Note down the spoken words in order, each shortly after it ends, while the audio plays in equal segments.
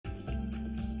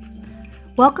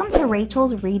Welcome to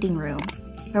Rachel's Reading Room,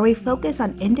 where we focus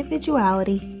on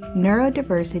individuality,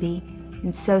 neurodiversity,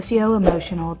 and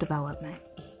socio-emotional development.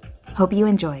 Hope you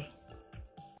enjoy.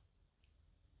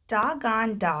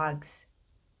 Doggone Dogs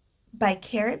by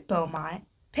Beaumont,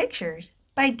 pictures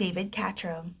by David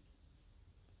Catrow.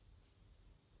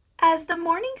 As the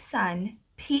morning sun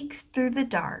peeks through the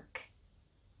dark,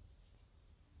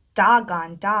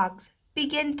 doggone dogs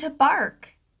begin to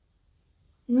bark.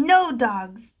 No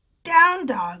dogs, down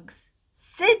dogs,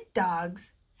 sit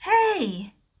dogs,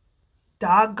 hey!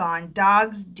 Doggone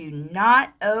dogs do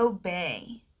not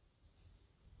obey.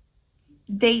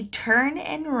 They turn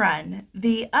and run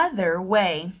the other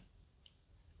way.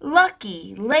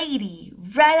 Lucky, lady,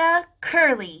 Retta,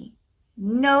 curly.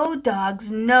 No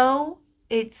dogs, no,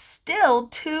 it's still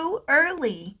too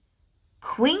early.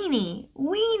 Queenie,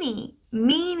 weenie,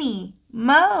 meanie,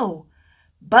 mo.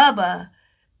 Bubba,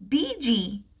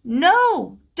 BG,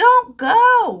 no, don't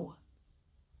go.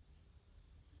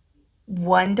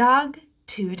 One dog,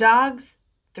 two dogs,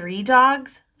 three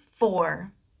dogs,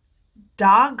 four.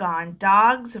 Doggone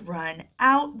dogs run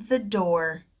out the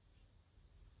door.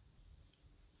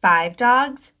 5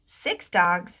 dogs, 6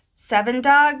 dogs, 7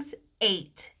 dogs,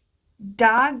 8.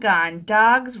 Doggone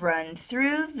dogs run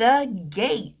through the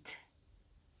gate.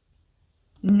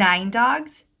 9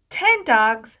 dogs, 10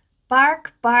 dogs,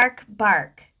 bark, bark,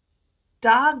 bark.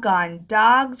 Doggone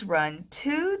dogs run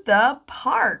to the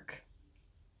park.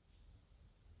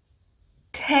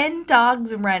 10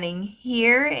 dogs running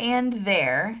here and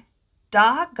there.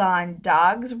 Doggone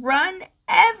dogs run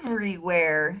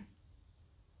everywhere.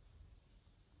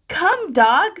 Come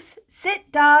dogs,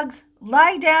 sit dogs,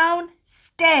 lie down,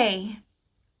 stay.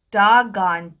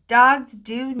 Doggone dogs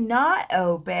do not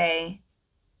obey.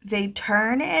 They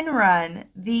turn and run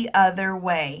the other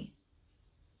way.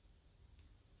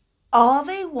 All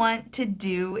they want to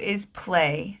do is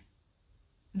play.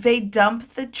 They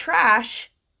dump the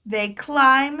trash, they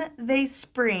climb, they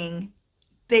spring.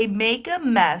 They make a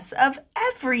mess of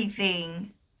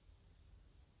everything.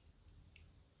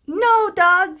 No,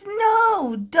 dogs,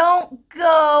 no, don't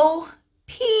go.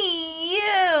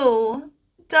 Pee-you.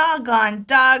 Doggone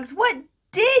dogs, what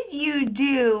did you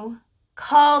do?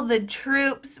 Call the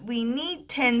troops, we need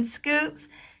 10 scoops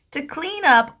to clean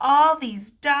up all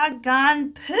these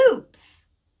doggone poops.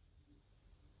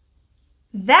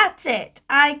 That's it,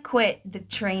 I quit, the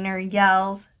trainer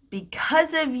yells.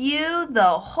 Because of you,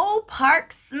 the whole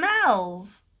park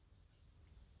smells.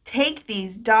 Take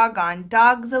these doggone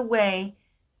dogs away.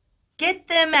 Get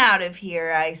them out of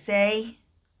here, I say.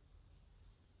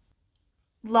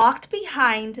 Locked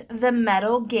behind the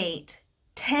metal gate,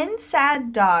 10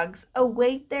 sad dogs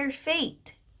await their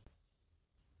fate.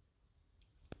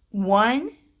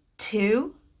 1,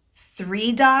 2,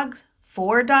 3 dogs,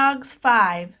 4 dogs,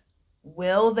 5.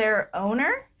 Will their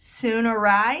owner soon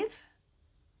arrive?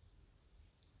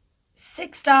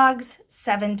 6 dogs,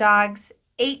 7 dogs,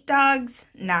 8 dogs,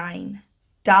 9.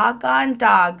 Doggone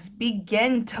dogs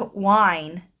begin to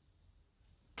whine.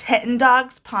 10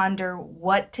 dogs ponder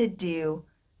what to do.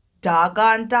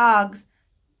 Doggone dogs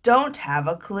don't have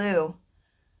a clue.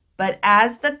 But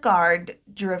as the guard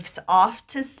drifts off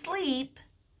to sleep,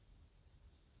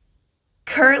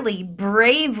 Curly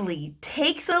bravely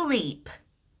takes a leap.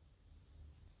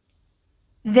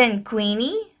 Then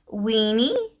Queenie,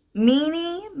 Weenie,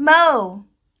 meanie, mo,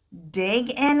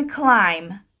 dig and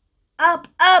climb, up,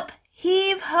 up,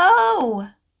 heave ho.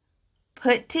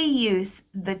 Put to use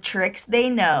the tricks they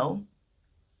know.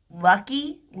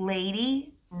 Lucky,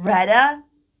 lady, Retta,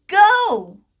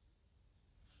 go.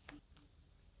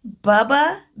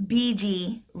 Bubba,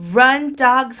 BG, run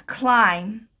dogs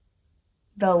climb.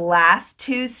 The last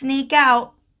 2 sneak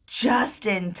out just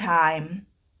in time.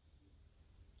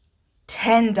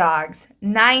 10 dogs,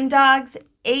 9 dogs,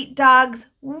 8 dogs,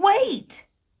 wait!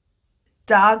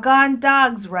 Doggone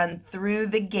dogs run through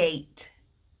the gate.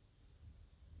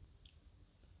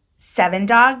 7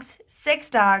 dogs, 6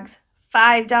 dogs,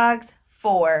 5 dogs,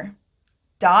 4.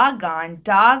 Doggone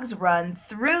dogs run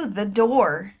through the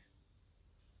door.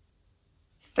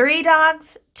 3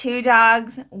 dogs, 2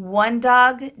 dogs, 1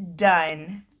 dog,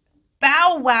 done.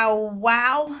 Bow, wow,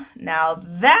 wow, now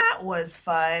that was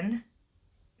fun.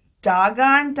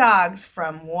 Doggone dogs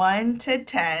from 1 to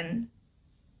 10.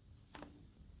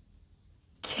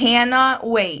 Cannot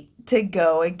wait to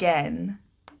go again.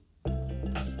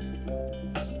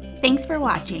 Thanks for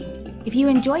watching. If you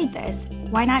enjoyed this,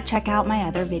 why not check out my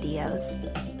other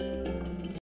videos?